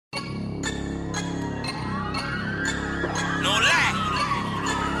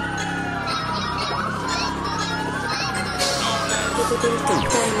Came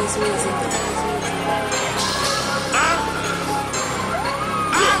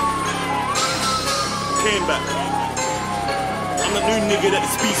back. I'm the new nigga that they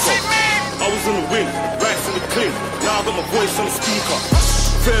speak of. I was on the wing, right from the clean. Now I got my voice on the speaker.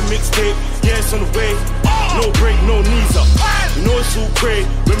 Fair mixtape, yeah, it's on the way. No break, no knees up. You know it's all great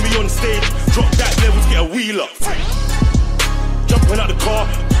when we on the stage. Drop that levels, get a wheel up. Jumping out the car,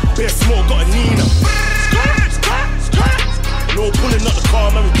 bare smoke, got a Nina. No pulling out the car,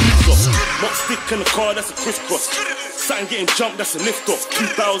 man, we beats up. Not stick in the car, that's a crisscross. Something getting jumped, that's a lift off.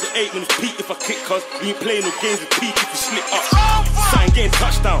 2008 when it's peak if I kick, cuz we ain't playing no games with peak if you slip up. Something getting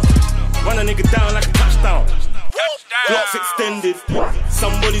touchdown. Run a nigga down like a touchdown. Blocks extended.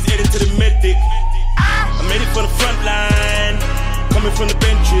 Somebody's heading to the medic. I made it for the front line. Coming from the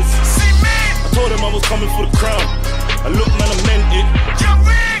benches. I told them I was coming for the crown. I look, man, I meant it.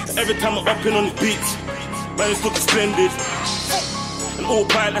 Every time I'm upping on the beats, man, it's looking splendid. An all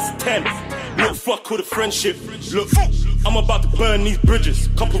pie, that's a 10. Look, fuck with a friendship. Look, I'm about to burn these bridges.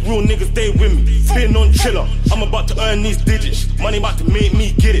 Couple real niggas, they with me. Been on chiller. I'm about to earn these digits. Money about to make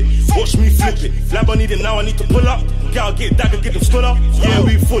me get it. Watch me flip it. Lab, I need it now, I need to pull up. Gal get dagger, get them stood up. Yeah,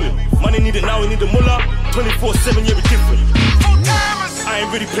 we full it. Money need it now, we need the mullah. 24/7, yeah, we different. I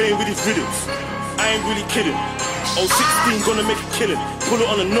ain't really playing with these rhythms. I ain't really kidding. Oh, 16, gonna make a killing. Pull it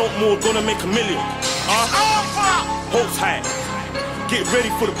on a note mode, gonna make a million. Hopes high. Get ready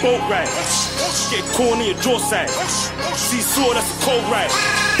for the boat ride. Get corn in your jaw side. See saw, that's a cold ride.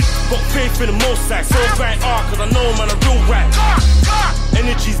 Got faith in the most side. So right cause I know man, a real right.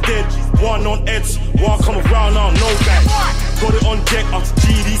 Energy's dead. One on heads. One come around, I don't know that. Got it on deck, up to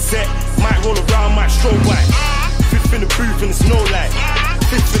GD set. Might roll around, might stroll white. Fifth in the booth and it's no light.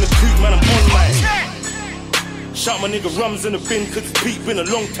 Fifth in the coupe, man, I'm on light. Shout my nigga Rums in the bin, cause it's beat been a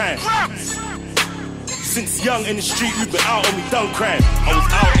long time. Since young in the street, we've been out and we done crime. I was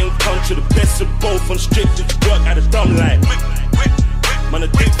out in country, the best of both. On the strip, did work at a dumb line. Man, a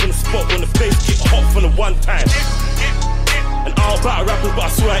dick from the spot when the place get hot from the one time. And I don't battle rappers, but I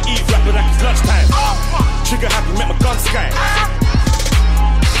swear I eat rapping like it's lunchtime. Trigger happy, met my gun sky.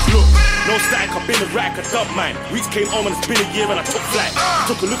 Look, no static, I've been a rack, I dumped mine. Reeks came home and it's been a year and I took flight.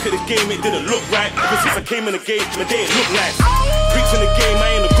 Took a look at the game, it didn't look right. Ever since I came in the game, my day it looked like. Reeks in the game,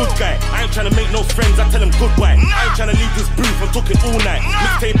 I ain't a good guy. I ain't trying to make no friends, I tell them goodbye. I ain't trying to leave this booth, I'm talking all night.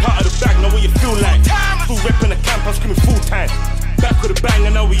 Mixtape out of the bag, know what you feel like. Still repping the camp, I'm screaming full time. Back with a bang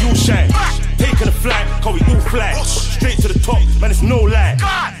and now we all shine. Taking a flight, cause we all fly. Straight to the top, man, it's no lie.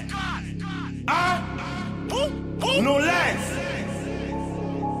 No lies.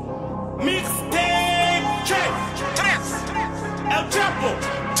 Mixtape check. El Chapo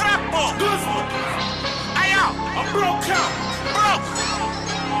Guzman. I broke out.